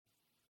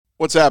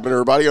What's happening,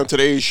 everybody? On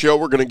today's show,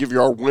 we're going to give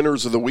you our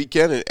winners of the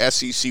weekend in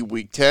SEC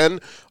Week 10.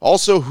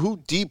 Also,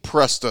 who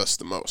depressed us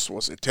the most?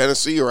 Was it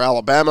Tennessee or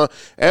Alabama?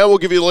 And we'll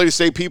give you the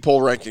latest AP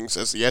poll rankings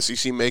as the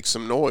SEC makes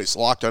some noise.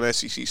 Locked on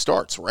SEC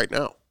starts right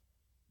now.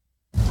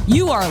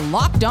 You are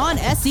Locked On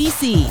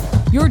SEC,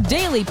 your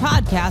daily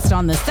podcast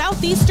on the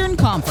Southeastern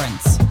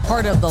Conference.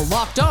 Part of the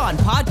Locked On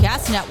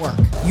Podcast Network,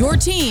 your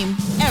team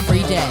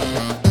every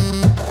day.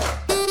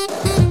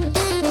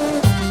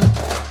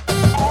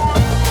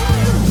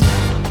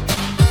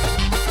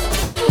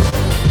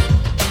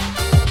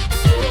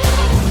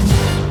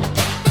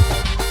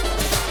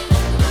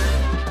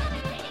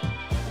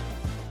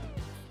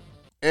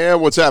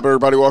 And what's happening,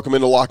 everybody? Welcome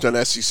into Locked On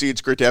SEC.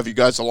 It's great to have you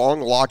guys along.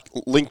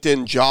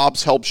 LinkedIn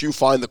Jobs helps you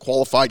find the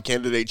qualified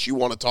candidates you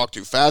want to talk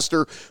to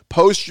faster.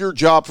 Post your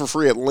job for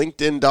free at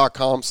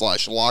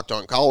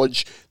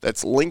linkedin.com/LockedOnCollege.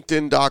 That's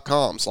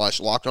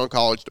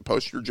linkedin.com/LockedOnCollege to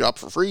post your job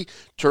for free.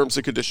 Terms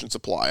and conditions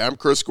apply. I'm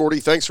Chris Gordy.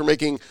 Thanks for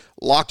making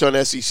Locked On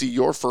SEC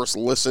your first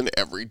listen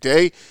every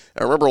day.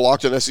 And remember,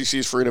 Locked On SEC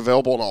is free and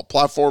available on all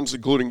platforms,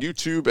 including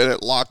YouTube and at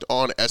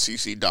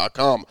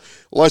LockedOnSEC.com.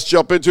 Let's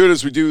jump into it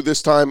as we do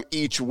this time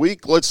each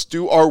week. Let's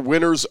do our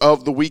winners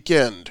of the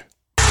weekend.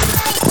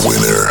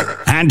 Winner.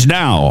 And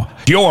now,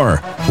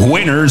 your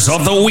winners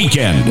of the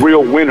weekend.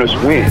 Real winners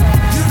win.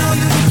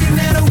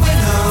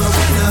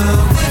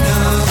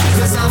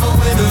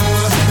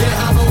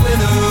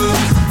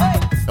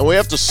 And we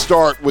have to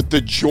start with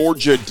the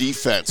Georgia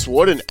defense.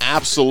 What an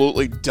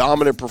absolutely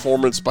dominant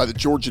performance by the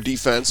Georgia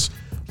defense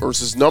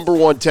versus number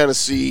one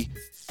Tennessee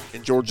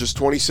in Georgia's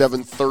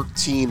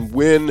 27-13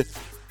 win.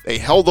 They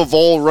held the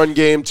Vol run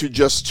game to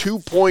just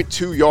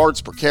 2.2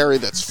 yards per carry.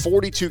 That's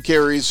 42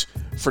 carries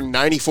for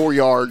 94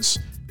 yards.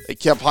 They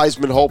kept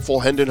Heisman hopeful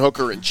Hendon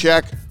Hooker in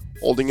check,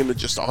 holding him to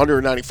just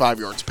 195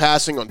 yards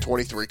passing on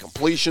 23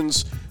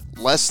 completions,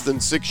 less than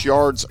 6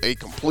 yards a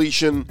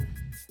completion.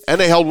 And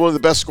they held one of the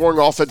best scoring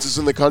offenses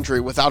in the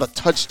country without a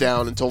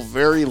touchdown until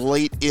very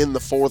late in the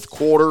fourth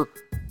quarter.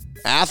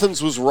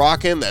 Athens was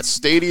rocking. That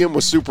stadium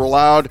was super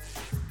loud.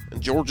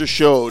 And Georgia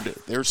showed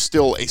they're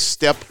still a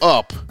step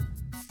up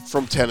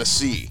from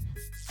Tennessee.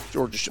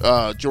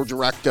 Georgia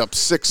racked up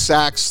 6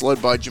 sacks,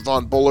 led by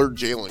Javon Bullard,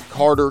 Jalen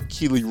Carter.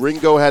 Keely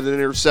Ringo had an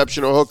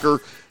interception of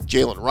Hooker.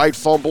 Jalen Wright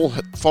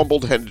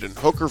fumbled. Hendon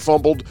Hooker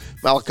fumbled.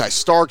 Malachi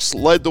Starks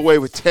led the way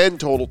with 10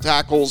 total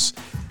tackles.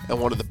 And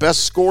one of the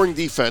best scoring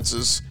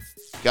defenses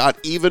got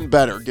even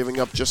better, giving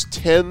up just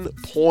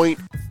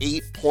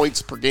 10.8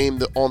 points per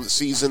game on the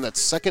season. That's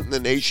second in the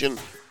nation,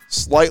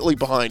 slightly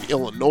behind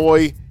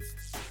Illinois.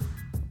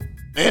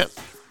 Man,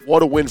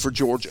 what a win for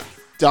Georgia.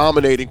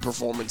 Dominating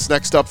performance.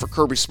 Next up for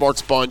Kirby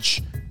Smart's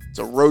bunch, it's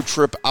a road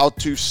trip out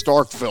to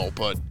Starkville,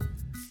 but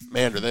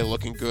man, are they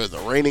looking good. The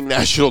reigning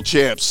national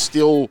champs,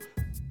 still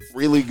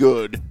really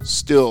good,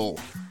 still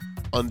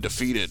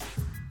undefeated.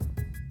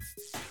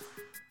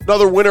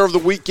 Another winner of the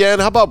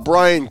weekend, how about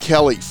Brian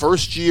Kelly?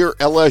 First-year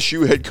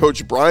LSU head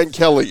coach Brian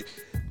Kelly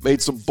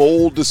made some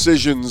bold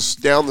decisions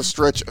down the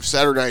stretch of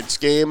Saturday night's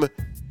game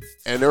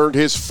and earned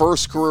his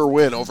first career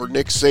win over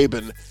Nick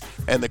Saban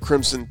and the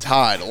Crimson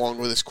Tide, along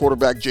with his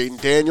quarterback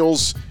Jaden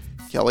Daniels.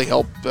 Kelly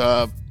helped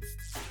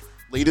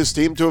lead his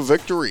team to a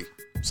victory,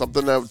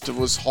 something that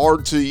was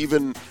hard to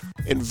even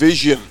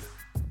envision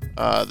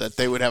that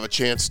they would have a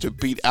chance to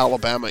beat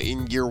Alabama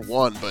in year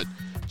one. But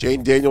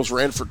Jaden Daniels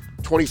ran for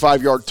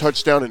 25-yard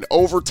touchdown in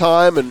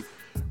overtime, and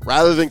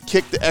rather than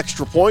kick the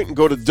extra point and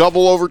go to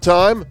double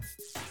overtime,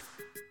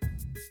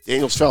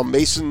 Daniels found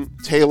Mason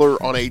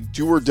Taylor on a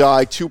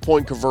do-or-die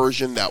 2-point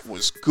conversion that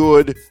was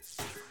good.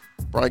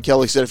 Brian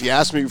Kelly said, if you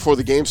asked me before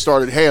the game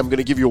started, hey, I'm going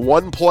to give you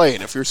one play,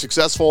 and if you're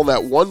successful in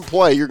that one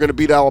play, you're going to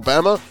beat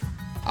Alabama,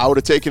 I would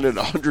have taken it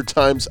 100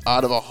 times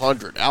out of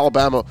 100.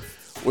 Alabama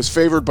was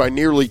favored by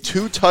nearly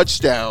 2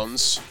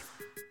 touchdowns.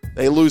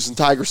 They lose in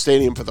Tiger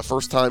Stadium for the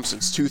first time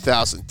since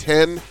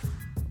 2010.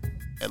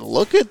 And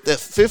look at the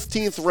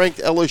 15th-ranked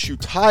LSU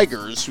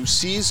Tigers, who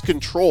seized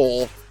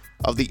control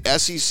of the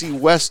SEC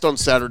West on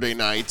Saturday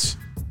night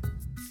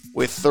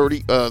with the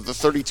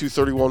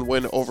 32-31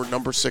 win over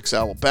number 6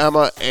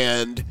 Alabama.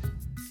 And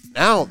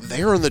now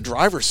they're in the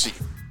driver's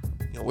seat.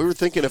 We were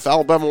thinking if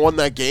Alabama won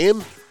that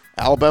game,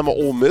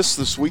 Alabama-Ole Miss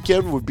this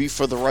weekend would be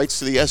for the rights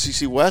to the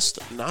SEC West.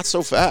 Not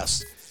so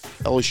fast.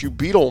 LSU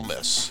beat Ole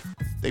Miss.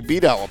 They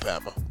beat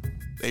Alabama.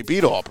 They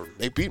beat Auburn.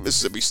 They beat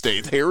Mississippi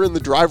State. They're in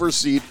the driver's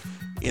seat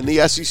in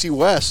the SEC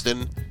West.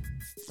 And,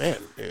 man,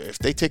 if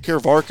they take care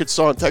of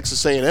Arkansas and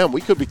Texas A&M,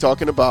 we could be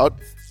talking about,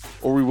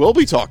 or we will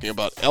be talking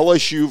about,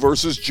 LSU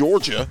versus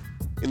Georgia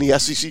in the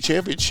SEC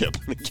Championship.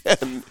 And,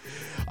 again,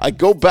 I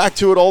go back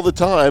to it all the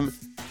time.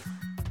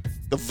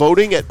 The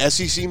voting at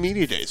SEC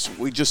Media Days.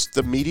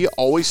 The media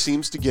always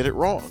seems to get it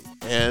wrong.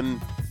 And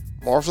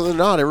more often than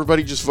not,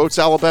 everybody just votes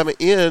Alabama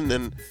in,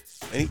 and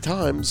many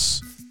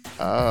times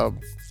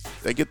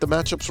they get the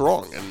matchups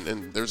wrong,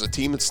 and there's a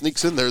team that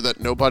sneaks in there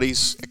that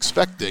nobody's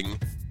expecting,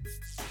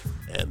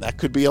 and that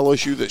could be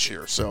LSU this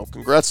year. So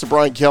congrats to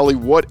Brian Kelly.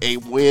 What a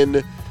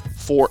win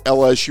for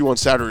LSU on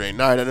Saturday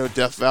night. I know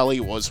Death Valley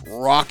was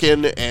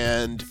rocking,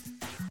 and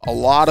a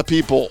lot of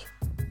people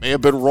may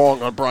have been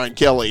wrong on Brian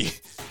Kelly,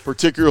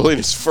 particularly in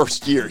his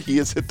first year. He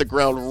has hit the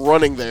ground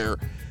running there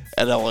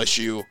at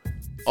LSU.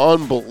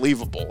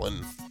 Unbelievable.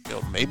 And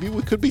maybe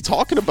we could be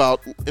talking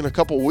about in a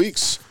couple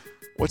weeks,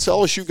 what's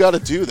LSU got to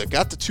do? They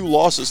got the 2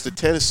 losses to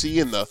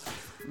Tennessee and the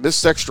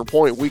missed extra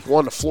point week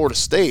 1 to Florida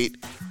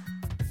State.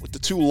 With the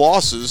 2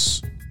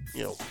 losses,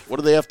 what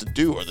do they have to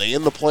do? Are they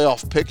in the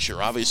playoff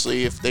picture?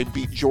 Obviously, if they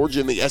beat Georgia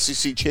in the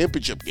SEC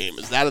championship game,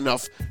 is that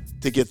enough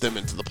to get them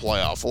into the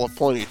playoff? We'll have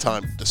plenty of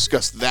time to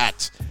discuss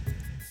that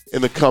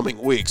in the coming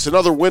weeks.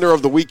 Another winner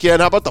of the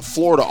weekend, how about the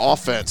Florida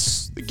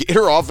offense? The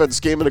Gator offense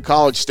came into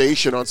College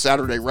Station on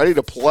Saturday ready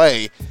to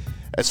play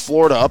as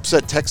Florida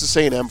upset Texas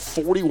A&M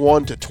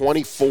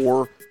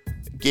 41-24.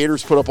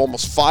 Gators put up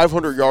almost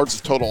 500 yards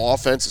of total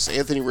offense as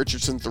Anthony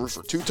Richardson threw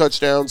for 2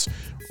 touchdowns,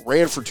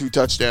 ran for 2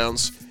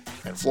 touchdowns,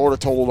 and Florida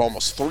totaled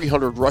almost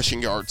 300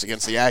 rushing yards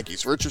against the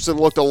Aggies. Richardson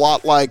looked a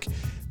lot like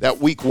that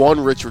week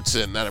 1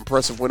 Richardson, that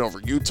impressive win over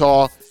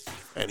Utah,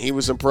 and he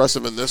was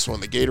impressive in this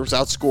one. The Gators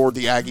outscored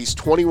the Aggies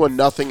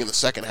 21-0 in the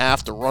second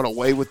half to run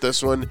away with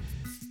this one.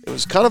 It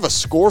was kind of a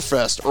score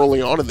fest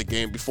early on in the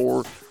game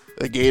before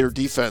the Gator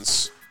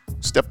defense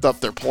stepped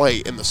up their play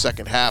in the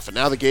second half, and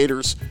now the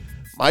Gators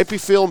might be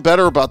feeling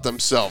better about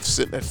themselves,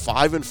 sitting at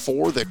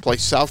 5-4. They play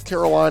South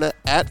Carolina,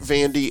 at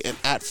Vandy, and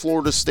at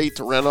Florida State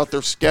to round out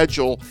their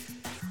schedule.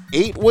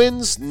 8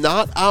 wins,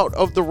 not out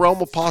of the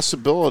realm of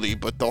possibility,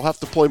 but they'll have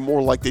to play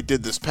more like they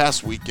did this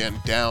past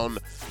weekend down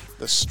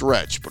the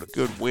stretch. But a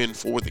good win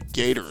for the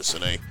Gators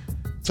in a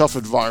tough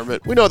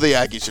environment. We know the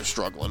Aggies are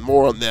struggling.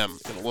 More on them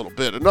in a little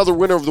bit. Another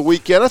winner of the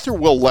weekend, I threw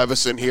Will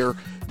Levis in here.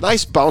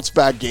 Nice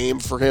bounce-back game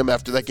for him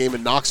after that game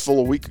in Knoxville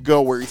a week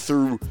ago where he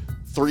threw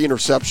 3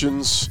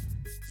 interceptions.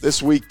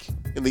 This week,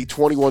 in the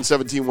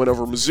 21-17 win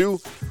over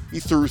Mizzou, he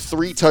threw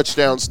 3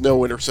 touchdowns,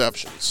 no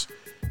interceptions.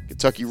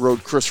 Kentucky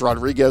rode Chris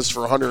Rodriguez for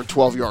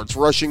 112 yards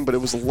rushing, but it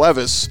was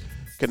Levis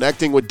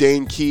connecting with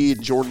Dane Key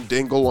and Jordan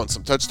Dingle on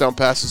some touchdown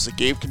passes that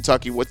gave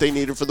Kentucky what they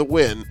needed for the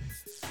win.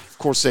 Of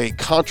course, a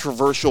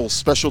controversial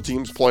special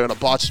teams play on a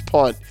botched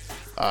punt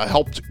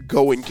helped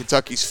go in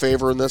Kentucky's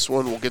favor in this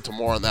one. We'll get to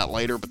more on that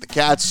later, but the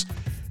Cats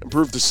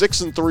improved to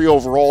 6-3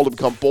 overall to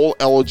become bowl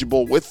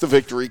eligible with the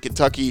victory.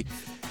 Kentucky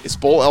is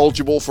bowl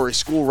eligible for a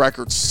school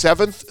record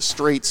 7th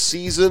straight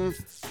season.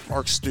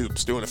 Mark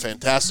Stoops doing a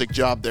fantastic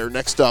job there.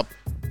 Next up,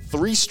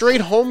 3 straight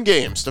home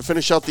games to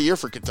finish out the year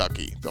for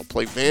Kentucky. They'll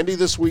play Vandy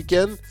this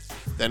weekend,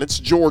 then it's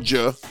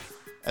Georgia,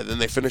 and then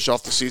they finish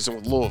off the season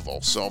with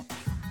Louisville. So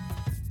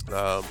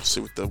we'll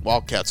see what the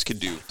Wildcats can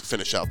do to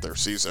finish out their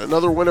season.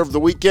 Another winner of the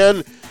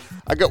weekend,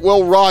 I got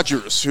Will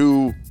Rogers,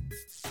 who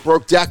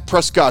broke Dak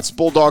Prescott's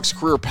Bulldogs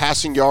career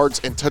passing yards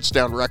and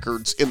touchdown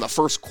records in the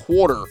first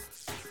quarter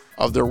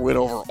of their win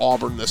over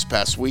Auburn this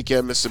past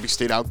weekend. Mississippi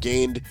State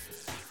outgained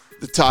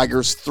the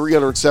Tigers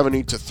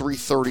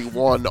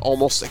 370-331,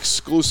 almost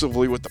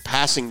exclusively with the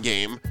passing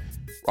game.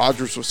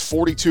 Rogers was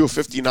 42 of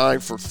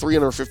 59 for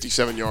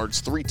 357 yards,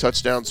 3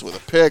 touchdowns with a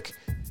pick.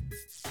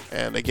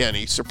 And again,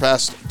 he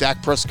surpassed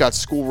Dak Prescott's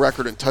school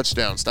record in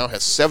touchdowns. Now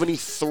has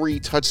 73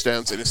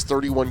 touchdowns in his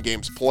 31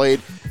 games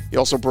played. He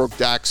also broke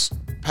Dak's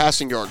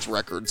passing yards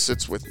record,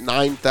 sits with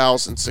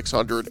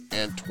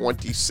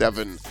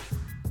 9,627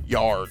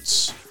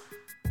 yards.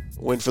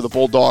 Win for the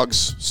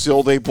Bulldogs,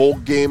 sealed a bowl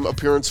game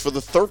appearance for the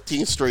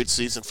 13th straight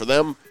season for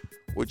them,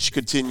 which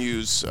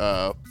continues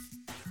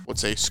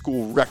what's a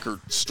school record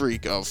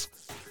streak of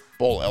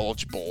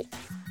bowl-eligible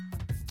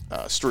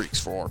streaks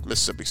for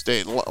Mississippi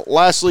State.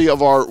 Lastly,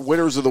 of our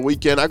winners of the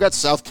weekend, I got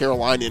South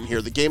Carolina in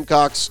here. The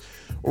Gamecocks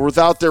were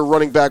without their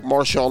running back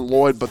Marshawn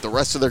Lloyd, but the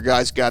rest of their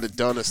guys got it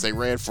done as they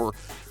ran for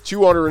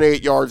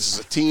 208 yards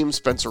as a team.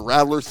 Spencer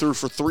Rattler threw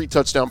for 3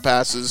 touchdown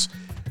passes,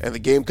 and the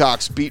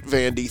Gamecocks beat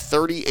Vandy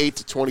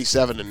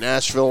 38-27 in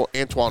Nashville.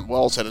 Antoine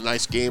Wells had a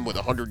nice game with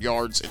 100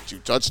 yards and 2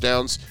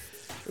 touchdowns.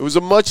 It was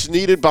a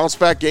much-needed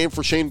bounce-back game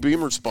for Shane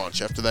Beamer's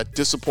bunch after that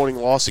disappointing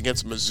loss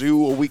against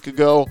Mizzou a week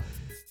ago.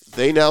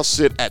 They now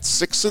sit at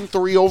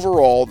 6-3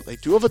 overall. They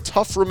do have a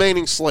tough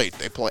remaining slate.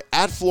 They play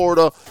at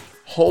Florida,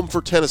 home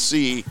for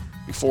Tennessee,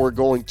 before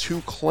going to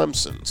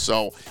Clemson.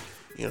 So,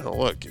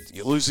 look, if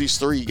you lose these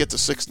 3, you get to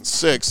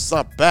 6-6. It's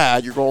not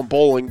bad. You're going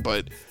bowling,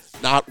 but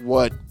not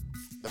what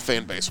the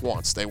fan base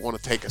wants. They want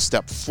to take a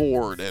step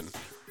forward and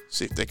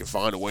see if they can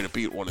find a way to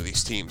beat one of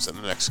these teams in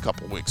the next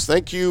couple of weeks.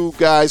 Thank you,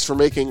 guys, for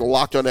making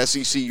Locked On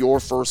SEC your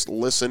first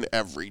listen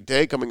every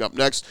day. Coming up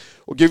next,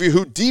 we'll give you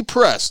who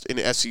depressed in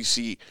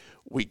SEC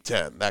Week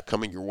 10. That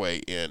coming your way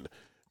in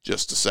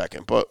just a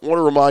second. But I want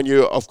to remind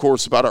you, of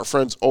course, about our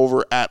friends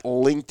over at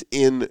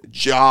LinkedIn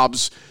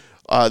Jobs.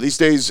 These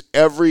days,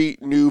 every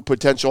new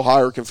potential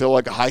hire can feel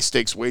like a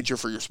high-stakes wager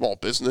for your small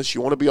business.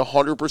 You want to be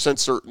 100%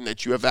 certain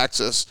that you have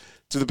access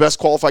to the best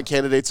qualified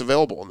candidates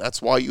available, and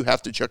that's why you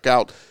have to check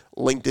out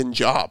LinkedIn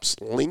Jobs.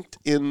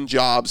 LinkedIn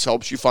Jobs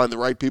helps you find the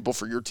right people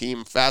for your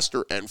team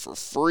faster and for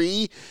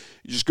free.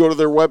 You just go to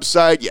their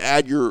website, you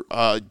add your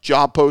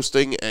job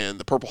posting and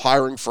the purple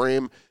hiring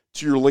frame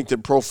to your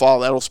LinkedIn profile.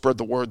 That'll spread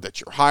the word that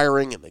you're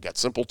hiring, and they got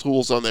simple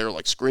tools on there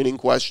like screening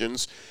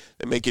questions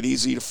that make it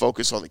easy to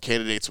focus on the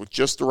candidates with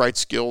just the right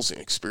skills and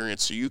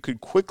experience so you can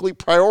quickly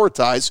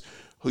prioritize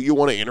who you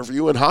want to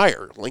interview and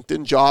hire.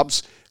 LinkedIn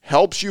Jobs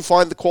helps you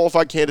find the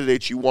qualified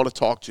candidates you want to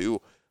talk to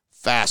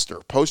faster.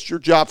 Post your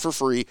job for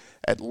free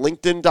at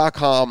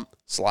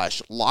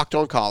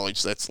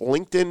linkedin.com/lockedoncollege. That's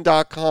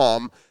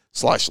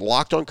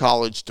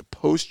linkedin.com/lockedoncollege to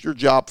post your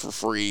job for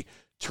free.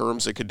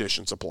 Terms and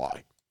conditions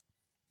apply.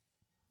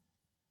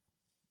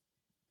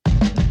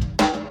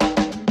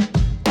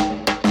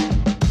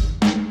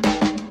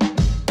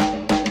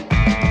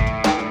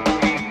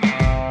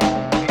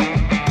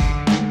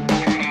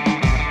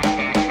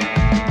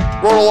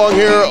 Rolling along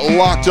here,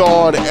 Locked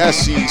On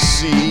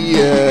SEC,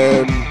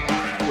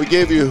 and we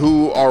gave you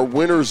who our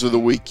winners of the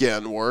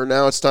weekend were.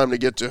 Now it's time to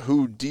get to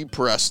who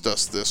depressed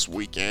us this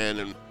weekend,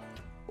 and,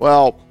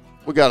 well,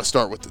 we got to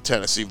start with the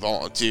Tennessee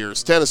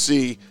Volunteers.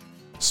 Tennessee,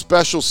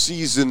 special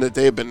season that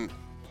they've been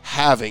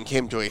having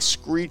came to a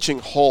screeching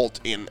halt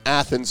in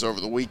Athens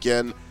over the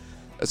weekend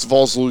as the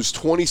Vols lose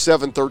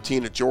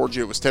 27-13 at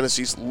Georgia. It was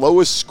Tennessee's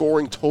lowest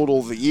scoring total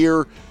of the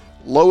year.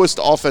 Lowest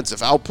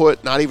offensive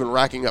output, not even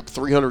racking up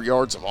 300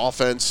 yards of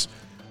offense.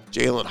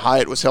 Jalen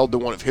Hyatt was held to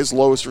one of his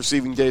lowest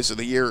receiving days of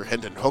the year.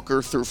 Hendon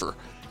Hooker threw for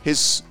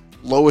his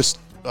lowest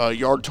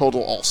yard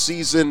total all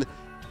season.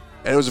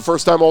 And it was the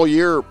first time all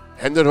year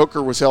Hendon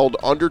Hooker was held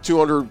under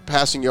 200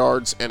 passing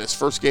yards, and his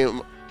first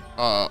game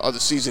of the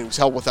season was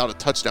held without a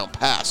touchdown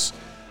pass.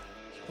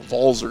 The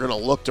Vols are going to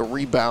look to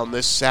rebound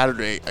this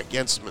Saturday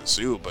against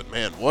Mizzou. But,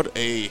 man, what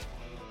a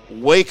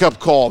wake-up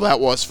call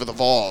that was for the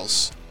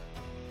Vols.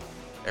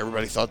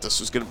 Everybody thought this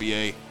was going to be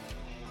a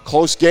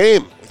close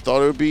game. We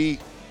thought it would be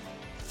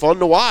fun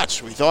to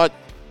watch. We thought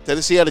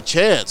Tennessee had a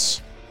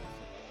chance.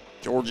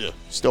 Georgia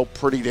still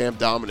pretty damn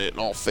dominant in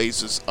all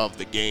phases of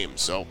the game.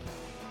 So,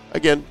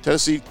 again,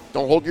 Tennessee,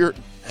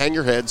 hang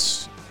your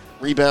heads,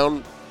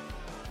 rebound,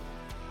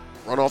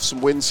 run off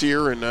some wins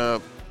here, and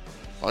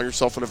find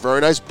yourself in a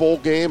very nice bowl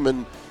game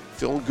and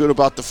feeling good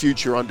about the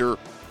future under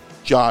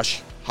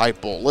Josh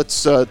Heupel.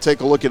 Let's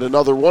take a look at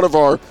another one of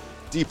our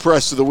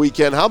depressed of the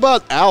weekend. How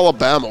about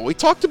Alabama? We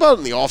talked about it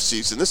in the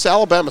offseason. This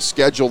Alabama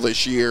schedule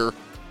this year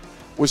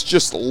was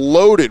just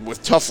loaded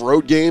with tough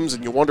road games,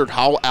 and you wondered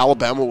how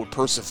Alabama would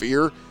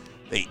persevere.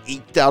 They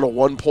eked out a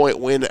 1-point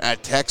win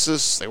at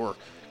Texas. They were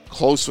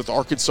close with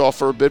Arkansas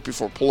for a bit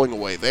before pulling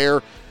away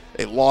there.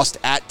 They lost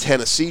at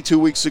Tennessee 3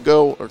 weeks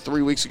ago,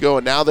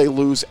 and now they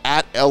lose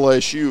at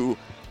LSU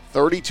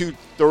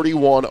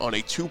 32-31 on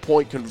a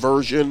 2-point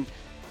conversion.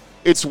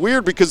 It's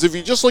weird because if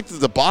you just looked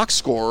at the box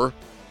score,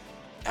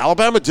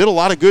 Alabama did a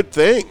lot of good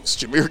things.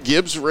 Jahmyr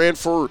Gibbs ran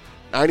for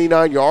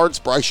 99 yards.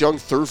 Bryce Young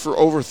threw for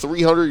over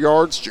 300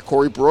 yards.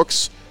 Ja'Cory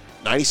Brooks,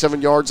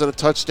 97 yards and a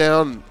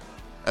touchdown.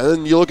 And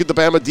then you look at the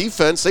Bama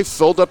defense, they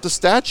filled up the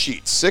stat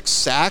sheet. 6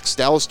 sacks,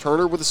 Dallas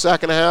Turner with a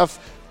sack and a half,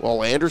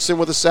 Will Anderson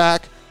with a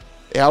sack.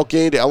 They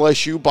outgained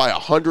LSU by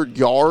 100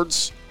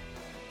 yards.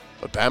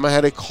 But Bama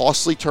had a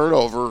costly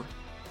turnover,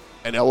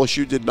 and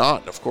LSU did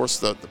not. And of course,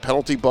 the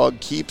penalty bug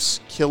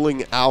keeps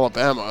killing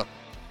Alabama.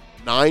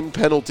 9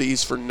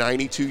 penalties for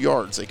 92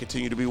 yards. They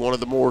continue to be one of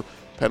the more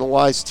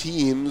penalized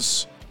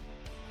teams.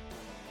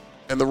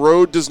 And the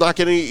road does not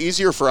get any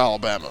easier for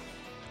Alabama.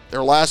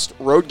 Their last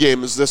road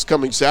game is this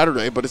coming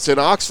Saturday, but it's in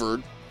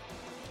Oxford,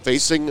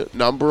 facing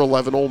number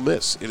 11 Ole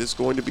Miss. It is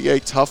going to be a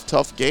tough,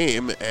 tough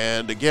game.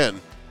 And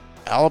again,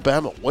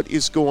 Alabama, what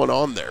is going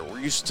on there? We're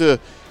used to,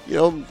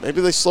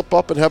 maybe they slip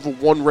up and have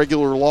one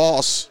regular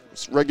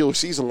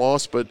season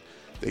loss, but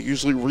they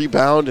usually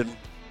rebound and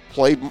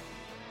play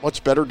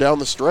much better down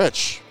the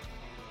stretch.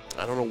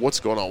 I don't know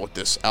what's going on with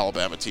this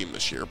Alabama team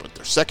this year, but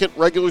their second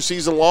regular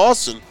season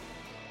loss, and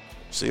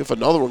see if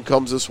another one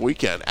comes this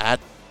weekend at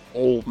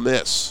Ole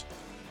Miss.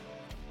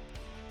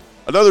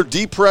 Another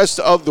depressed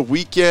of the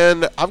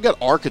weekend, I've got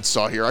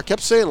Arkansas here. I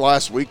kept saying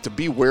last week to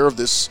beware of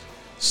this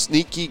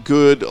sneaky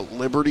good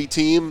Liberty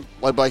team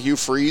led by Hugh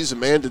Freeze,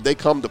 and man, did they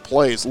come to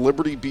play as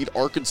Liberty beat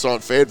Arkansas in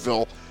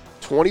Fayetteville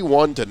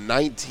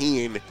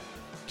 21-19.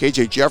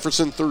 KJ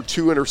Jefferson threw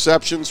 2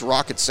 interceptions.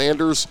 Rocket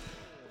Sanders,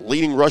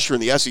 leading rusher in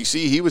the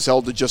SEC, he was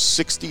held to just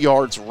 60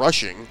 yards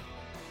rushing.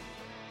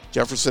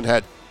 Jefferson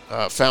had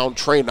found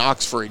Trey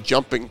Knox for a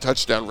jumping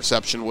touchdown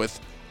reception with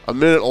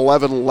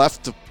 1:11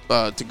 left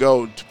to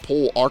go to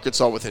pull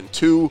Arkansas within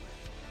 2.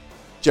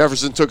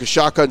 Jefferson took a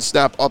shotgun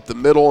snap up the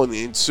middle in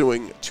the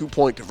ensuing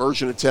 2-point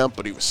conversion attempt,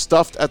 but he was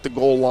stuffed at the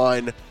goal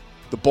line.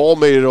 The ball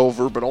made it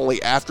over, but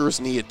only after his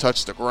knee had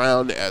touched the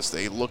ground as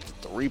they looked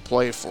at the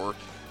replay for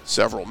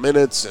several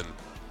minutes, and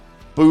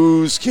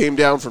boos came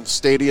down from the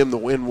stadium. The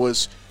win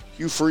was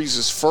Hugh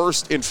Freeze's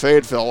first in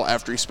Fayetteville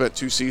after he spent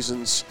 2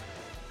 seasons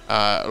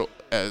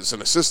as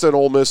an assistant at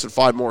Ole Miss and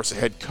 5 more as a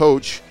head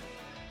coach.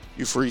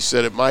 Hugh Freeze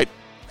said it might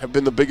have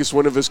been the biggest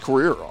win of his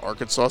career.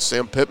 Arkansas,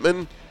 Sam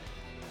Pittman,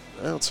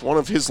 it's one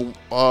of his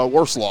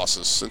worst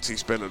losses since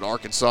he's been at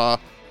Arkansas.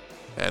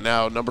 And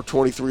now number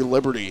 23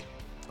 Liberty,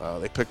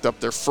 they picked up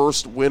their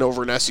first win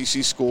over an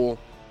SEC school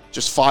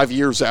just 5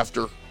 years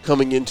after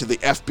coming into the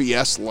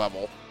FBS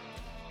level.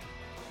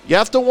 you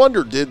have to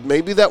wonder, did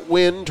maybe that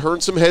win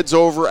turn some heads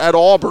over at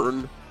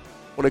Auburn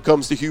when it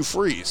comes to Hugh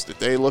Freeze? Did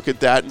they look at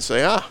that and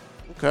say,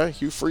 okay,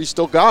 Hugh Freeze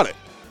still got it.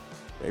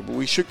 Maybe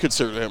we should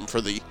consider him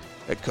for the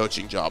head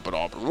coaching job at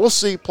Auburn. We'll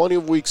see. Plenty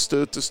of weeks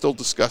to still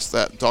discuss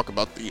that and talk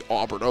about the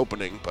Auburn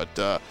opening.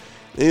 But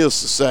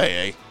needless to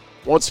say, a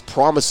once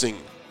promising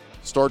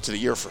start to the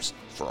year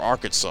for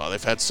Arkansas.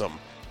 They've had some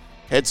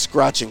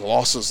head-scratching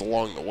losses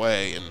along the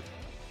way, and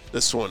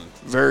this one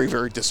very,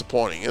 very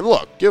disappointing. And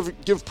look,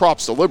 give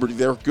props to Liberty.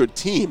 They're a good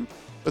team,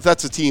 but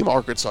that's a team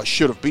Arkansas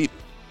should have beaten.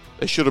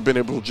 They should have been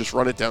able to just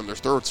run it down their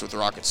throats with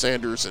Rocket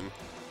Sanders, and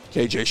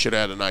KJ should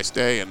have had a nice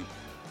day, and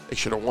they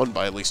should have won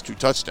by at least 2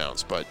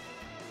 touchdowns, but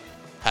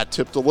hat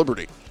tip to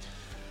Liberty.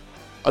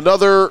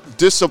 Another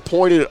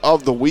disappointed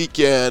of the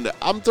weekend,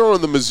 I'm throwing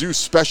the Mizzou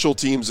special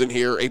teams in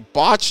here. A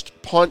botched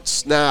punt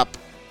snap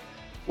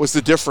was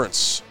the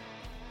difference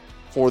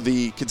for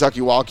the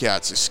Kentucky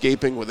Wildcats,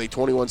 escaping with a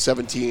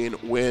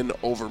 21-17 win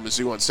over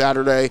Mizzou on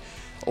Saturday.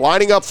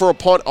 Lining up for a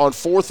punt on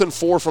 4th and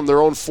 4 from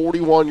their own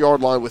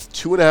 41-yard line with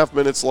 2.5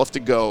 minutes left to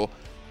go.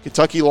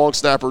 Kentucky long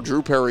snapper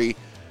Drew Perry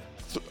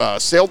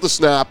sailed the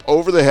snap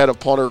over the head of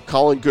punter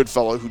Colin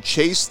Goodfellow, who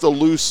chased the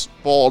loose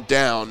ball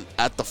down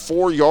at the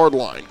 4-yard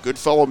line.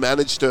 Goodfellow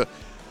managed to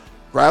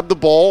grab the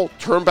ball,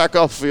 turn back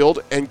upfield,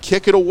 and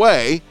kick it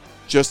away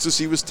just as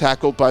he was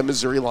tackled by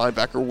Missouri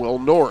linebacker Will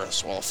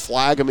Norris. Well, a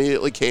flag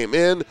immediately came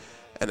in,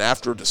 and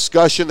after a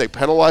discussion, they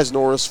penalized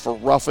Norris for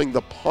roughing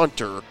the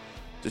punter,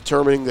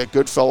 determining that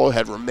Goodfellow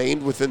had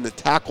remained within the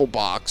tackle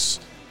box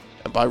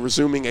and by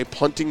resuming a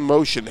punting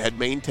motion had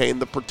maintained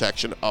the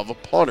protection of a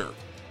punter.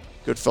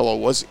 Goodfellow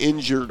was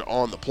injured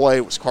on the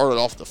play, was carted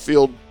off the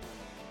field,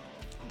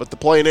 but the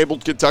play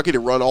enabled Kentucky to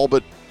run all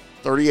but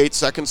 38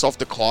 seconds off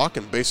the clock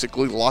and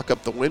basically lock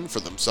up the win for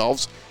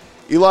themselves.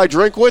 Eli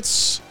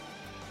Drinkwitz,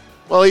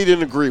 well, he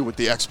didn't agree with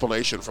the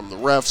explanation from the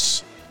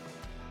refs.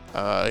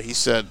 He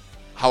said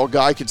how a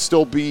guy could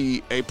still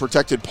be a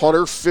protected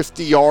punter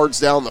 50 yards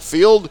down the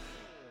field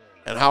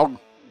and how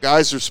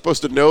guys are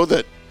supposed to know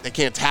that they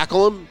can't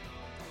tackle him,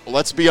 well,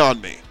 that's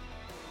beyond me.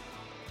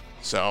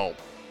 So,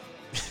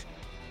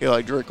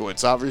 Eli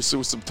Drinkwitz, obviously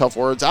with some tough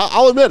words.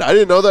 I'll admit, I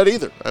didn't know that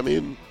either. I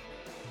mean, you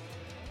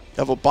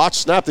have a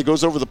botched snap that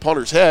goes over the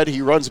punter's head.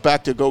 He runs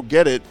back to go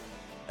get it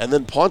and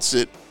then punts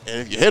it.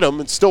 And if you hit him,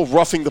 it's still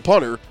roughing the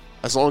punter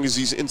as long as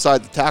he's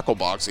inside the tackle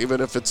box,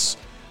 even if it's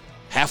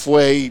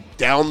halfway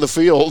down the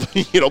field,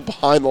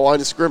 behind the line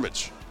of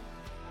scrimmage.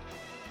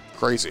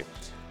 Crazy.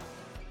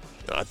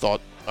 I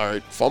thought, all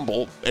right,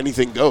 fumble,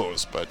 anything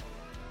goes, but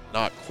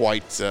not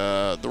quite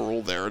the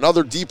rule there.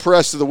 Another deep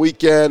press of the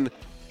weekend.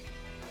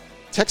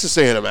 Texas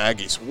A&M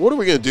Aggies, what are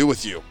we going to do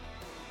with you?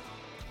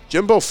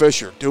 Jimbo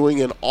Fisher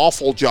doing an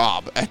awful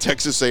job at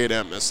Texas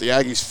A&M as the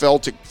Aggies fell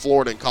to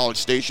Florida in College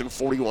Station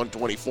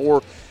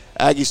 41-24.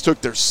 Aggies took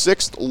their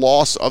 6th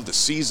loss of the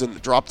season,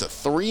 dropped to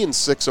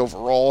 3-6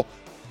 overall,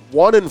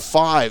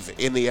 1-5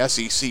 in the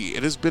SEC.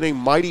 It has been a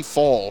mighty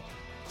fall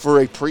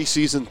for a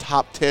preseason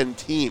top 10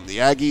 team. The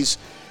Aggies,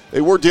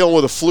 they were dealing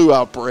with a flu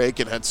outbreak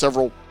and had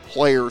several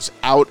players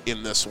out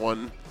in this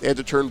one. They had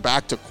to turn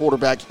back to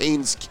quarterback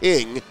Haynes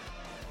King,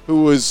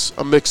 who was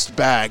a mixed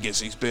bag as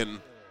he's been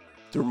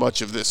through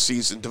much of this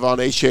season. Devon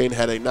Achane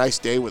had a nice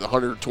day with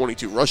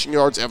 122 rushing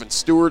yards. Evan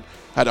Stewart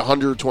had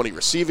 120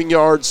 receiving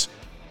yards.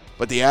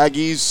 But the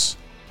Aggies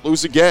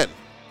lose again,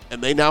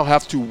 and they now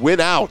have to win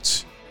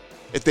out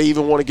if they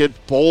even want to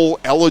get bowl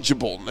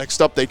eligible.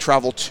 Next up, they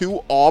travel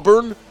to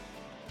Auburn,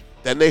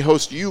 then they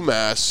host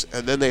UMass,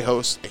 and then they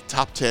host a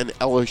top 10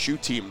 LSU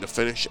team to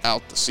finish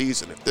out the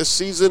season. If this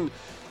season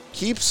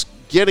keeps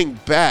getting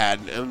bad,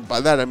 and by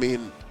that I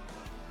mean,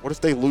 what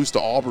if they lose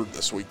to Auburn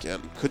this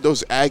weekend? Could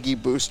those Aggie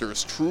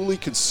boosters truly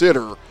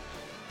consider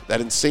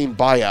that insane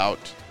buyout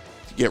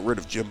to get rid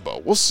of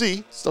Jimbo? We'll see.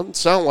 It doesn't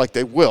sound like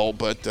they will,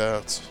 but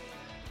it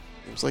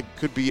seems like it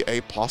could be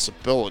a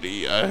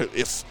possibility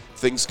if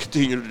things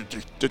continue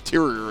to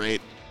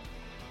deteriorate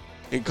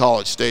in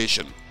College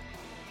Station.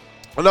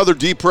 Another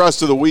deep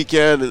press of the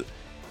weekend.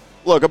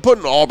 Look, I'm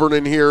putting Auburn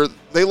in here.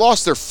 They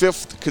lost their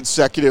 5th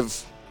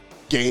consecutive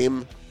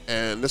game,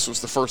 and this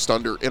was the first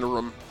under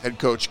interim head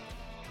coach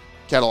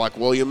Cadillac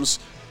Williams.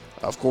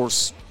 Of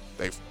course,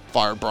 they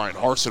fired Brian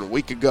Harsin a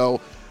week ago,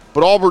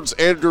 but Auburn's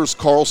Anders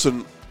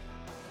Carlson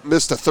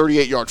missed a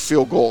 38-yard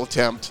field goal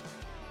attempt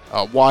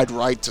wide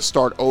right to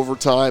start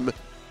overtime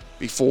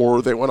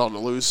before they went on to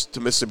lose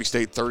to Mississippi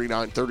State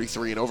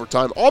 39-33 in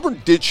overtime.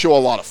 Auburn did show a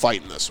lot of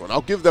fight in this one.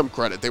 I'll give them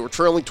credit. They were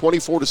trailing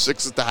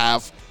 24-6 at the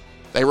half.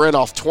 They ran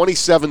off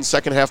 27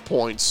 second-half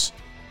points,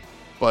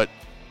 but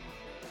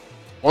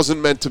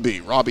wasn't meant to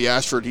be. Robbie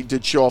Ashford, he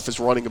did show off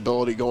his running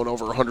ability, going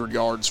over 100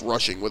 yards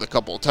rushing with a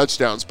couple of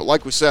touchdowns. But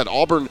like we said,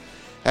 Auburn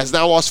has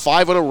now lost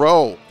 5 in a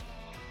row,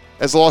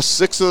 has lost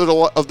 6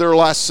 of their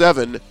last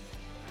 7,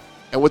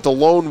 and with the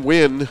lone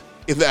win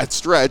in that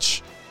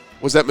stretch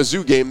was that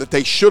Mizzou game that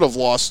they should have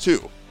lost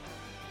too.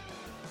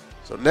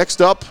 So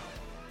next up,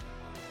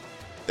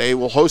 they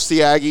will host the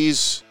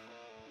Aggies,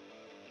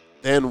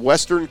 then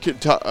Western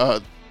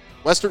Kentucky,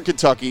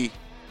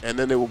 and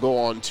then they will go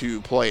on to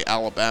play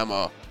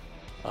Alabama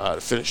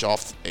to finish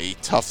off a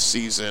tough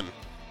season.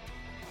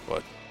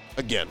 But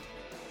again,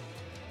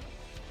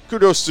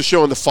 kudos to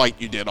showing the fight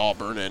you did,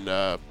 Auburn,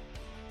 and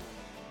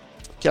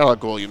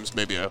Cadillac Williams,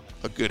 maybe a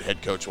good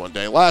head coach one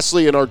day.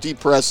 Lastly, in our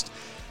depressed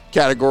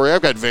category,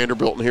 I've got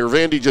Vanderbilt in here.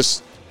 Vandy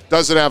just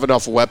doesn't have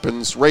enough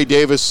weapons. Ray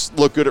Davis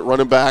looked good at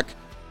running back.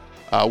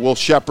 Will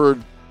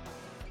Shepard,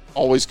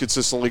 always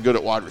consistently good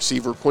at wide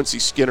receiver. Quincy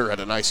Skinner had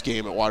a nice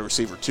game at wide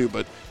receiver too,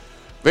 but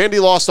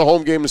Vandy lost a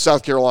home game to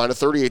South Carolina,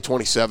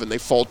 38-27. They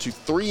fall to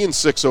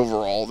 3-6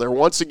 overall. They're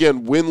once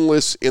again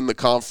winless in the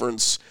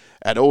conference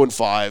at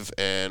 0-5.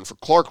 And for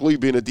Clark Lee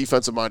being a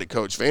defensive-minded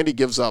coach, Vandy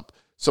gives up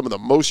some of the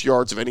most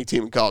yards of any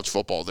team in college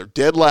football. They're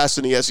dead last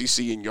in the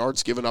SEC in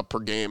yards given up per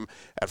game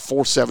at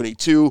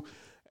 472.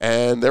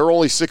 And there are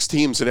only 6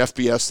 teams in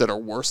FBS that are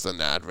worse than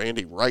that.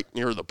 Vandy right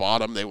near the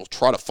bottom. They will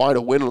try to find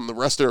a win on the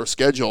rest of their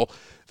schedule.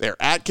 They're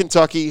at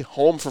Kentucky,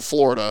 home for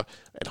Florida,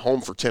 and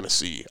home for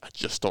Tennessee. I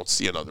just don't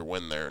see another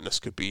win there, and this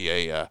could be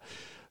a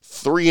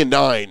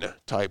 3-9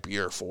 type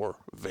year for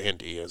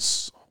Vandy,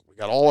 as we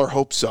got all our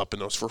hopes up in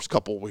those first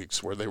couple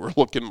weeks where they were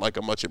looking like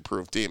a much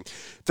improved team.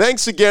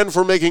 Thanks again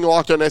for making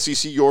Locked On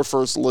SEC your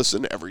first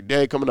listen every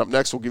day. Coming up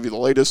next, we'll give you the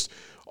latest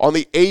on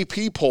the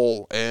AP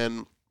poll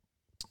and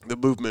the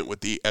movement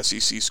with the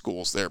SEC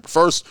schools there. But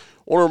first, I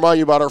want to remind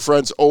you about our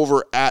friends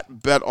over at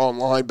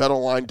BetOnline.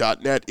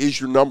 BetOnline.net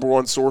is your number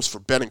one source for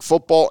betting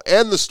football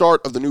and the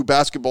start of the new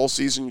basketball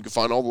season. You can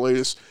find all the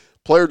latest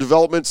player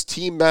developments,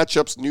 team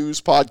matchups, news,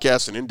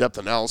 podcasts, and in-depth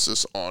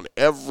analysis on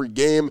every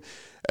game.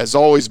 As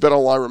always,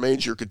 BetOnline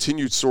remains your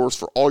continued source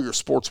for all your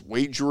sports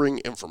wagering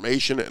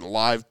information and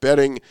live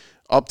betting,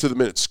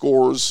 up-to-the-minute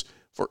scores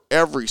for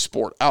every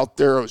sport out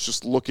there. I was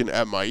just looking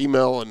at my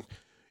email, and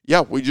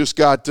yeah, we just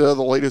got the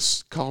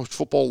latest college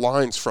football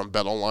lines from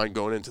BetOnline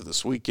going into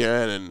this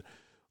weekend. And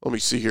let me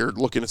see here,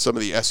 looking at some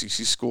of the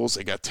SEC schools,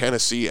 they got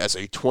Tennessee as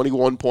a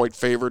 21-point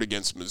favorite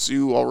against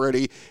Mizzou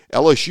already.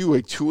 LSU,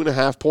 a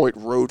 2.5-point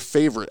road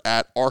favorite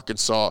at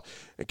Arkansas.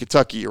 And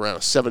Kentucky around a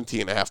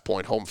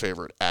 17.5-point home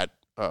favorite at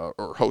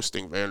or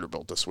hosting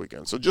Vanderbilt this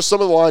weekend. So just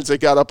some of the lines they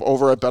got up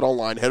over at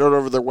BetOnline. Head on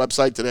over to their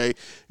website today.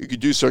 You can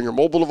do so on your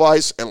mobile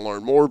device and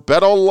learn more.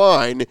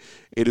 BetOnline,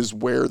 it is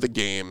where the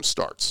game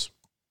starts.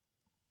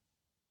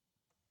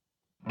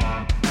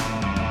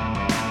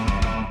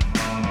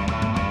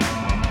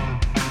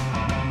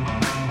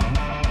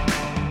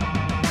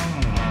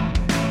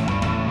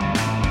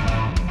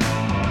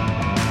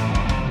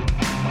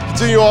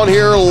 Continue on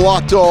here,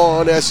 Locked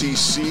On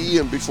SEC,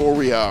 and before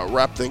we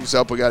wrap things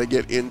up, we got to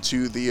get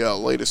into the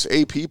latest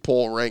AP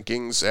poll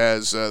rankings,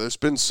 as there's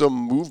been some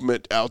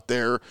movement out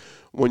there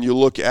when you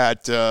look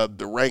at the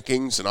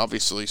rankings, and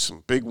obviously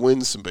some big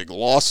wins, some big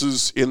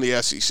losses in the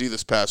SEC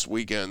this past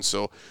weekend.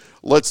 So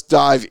let's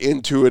dive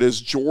into it, as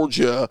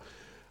Georgia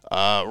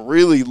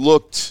really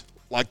looked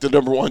like the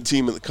number one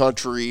team in the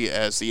country,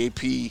 as the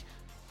AP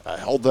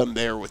held them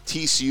there, with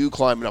TCU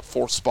climbing up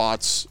 4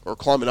 spots, or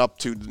climbing up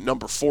to the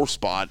number 4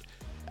 spot.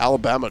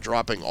 Alabama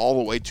dropping all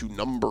the way to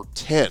number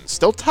 10.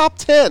 Still top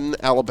 10,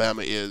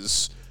 Alabama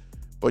is,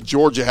 but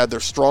Georgia had their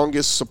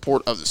strongest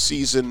support of the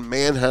season,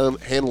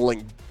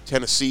 manhandling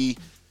Tennessee.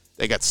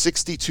 They got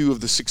 62 of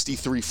the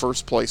 63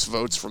 first-place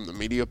votes from the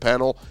media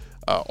panel.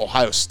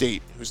 Ohio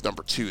State, who's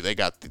number 2, they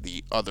got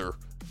the other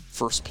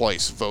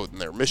first-place vote in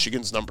there.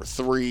 Michigan's number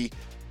 3.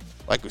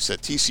 Like we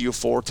said, TCU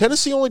 4.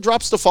 Tennessee only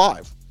drops to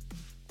 5.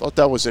 Thought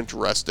that was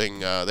interesting.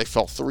 They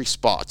fell 3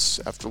 spots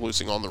after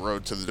losing on the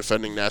road to the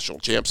defending national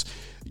champs.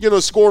 You know,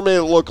 the score made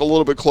it look a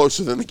little bit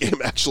closer than the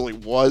game actually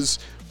was.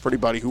 For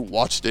anybody who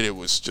watched it, it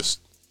was just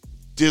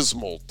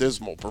dismal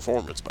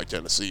performance by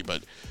Tennessee.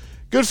 But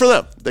good for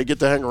them. They get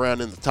to hang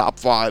around in the top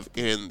 5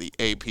 in the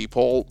AP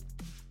poll.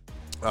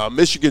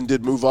 Michigan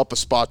did move up a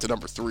spot to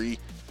number 3.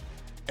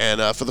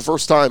 And for the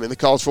first time in the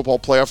college football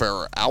playoff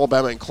era,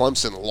 Alabama and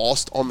Clemson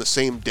lost on the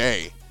same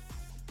day.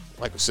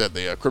 Like I said,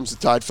 the Crimson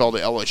Tide fell to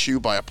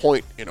LSU by a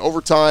point in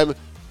overtime.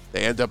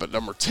 They end up at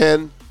number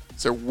 10.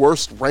 It's their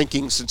worst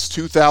ranking since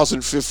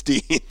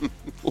 2015.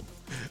 I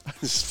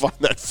just find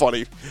that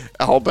funny.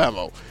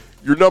 Alabama,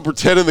 you're number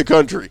 10 in the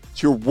country.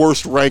 It's your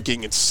worst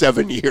ranking in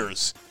 7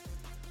 years.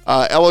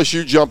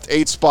 LSU jumped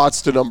 8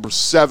 spots to number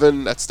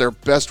 7. That's their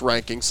best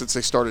ranking since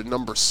they started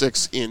number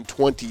 6 in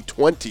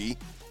 2020,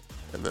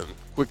 and then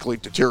quickly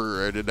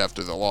deteriorated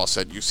after the loss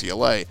at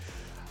UCLA.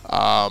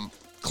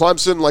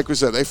 Clemson, like we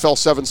said, they fell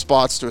 7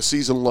 spots to a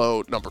season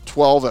low, number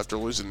 12, after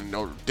losing to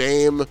Notre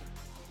Dame.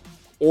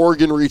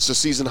 Oregon reached a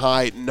season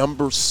high at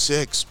number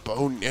 6.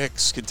 Bo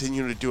Nix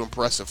continuing to do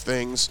impressive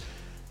things.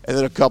 And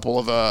then a couple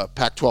of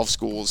Pac-12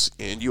 schools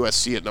in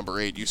USC at number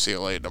 8,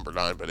 UCLA at number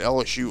 9, but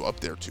LSU up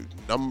there to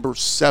number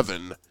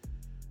 7.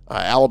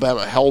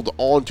 Alabama held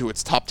on to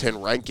its top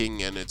 10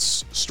 ranking and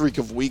its streak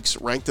of weeks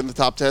ranked in the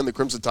top 10. The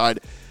Crimson Tide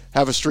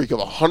have a streak of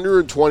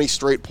 120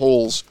 straight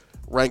polls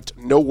ranked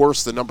no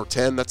worse than number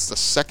 10. That's the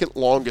second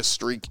longest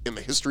streak in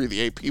the history of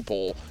the AP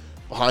poll,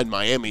 behind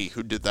Miami,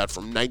 who did that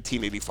from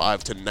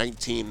 1985 to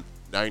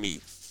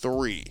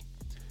 1993.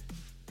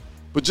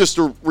 But just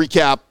to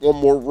recap, one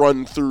more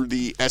run through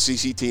the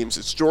SEC teams.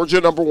 It's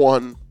Georgia number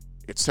 1.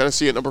 It's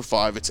Tennessee at number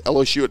 5. It's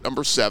LSU at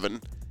number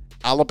 7.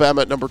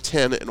 Alabama at number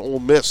 10. And Ole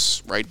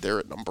Miss right there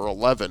at number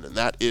 11. And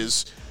that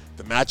is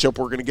the matchup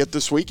we're going to get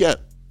this weekend.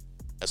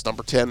 As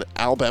number 10,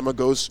 Alabama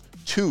goes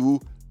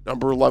to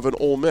number 11,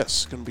 Ole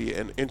Miss. Going to be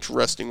an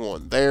interesting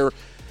one there.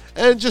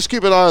 And just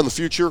keep an eye on the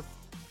future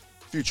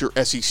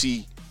SEC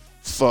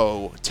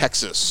foe,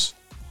 Texas.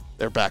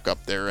 They're back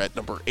up there at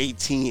number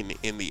 18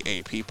 in the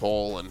AP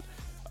poll. And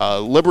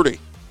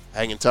Liberty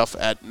hanging tough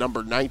at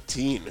number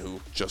 19,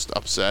 who just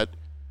upset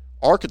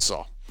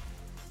Arkansas.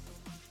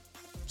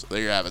 So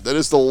there you have it. That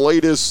is the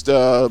latest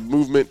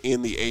movement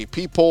in the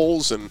AP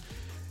polls, and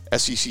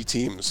SEC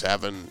teams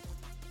having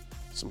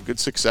some good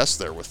success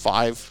there with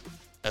 5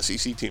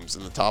 SEC teams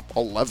in the top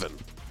 11.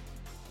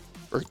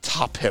 Very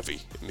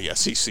top-heavy in the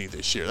SEC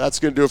this year. That's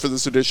going to do it for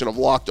this edition of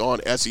Locked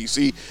On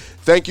SEC.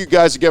 Thank you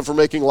guys again for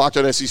making Locked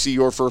On SEC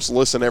your first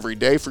listen every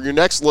day. For your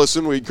next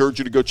listen, we encourage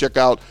you to go check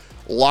out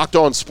Locked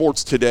On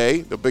Sports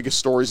Today, the biggest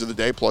stories of the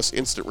day, plus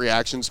instant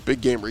reactions,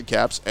 big game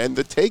recaps, and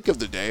the take of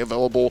the day,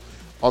 available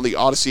on the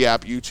Odyssey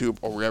app, YouTube,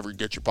 or wherever you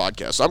get your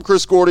podcasts. I'm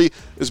Chris Gordy.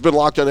 This has been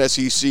Locked On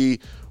SEC.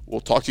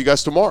 We'll talk to you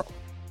guys tomorrow.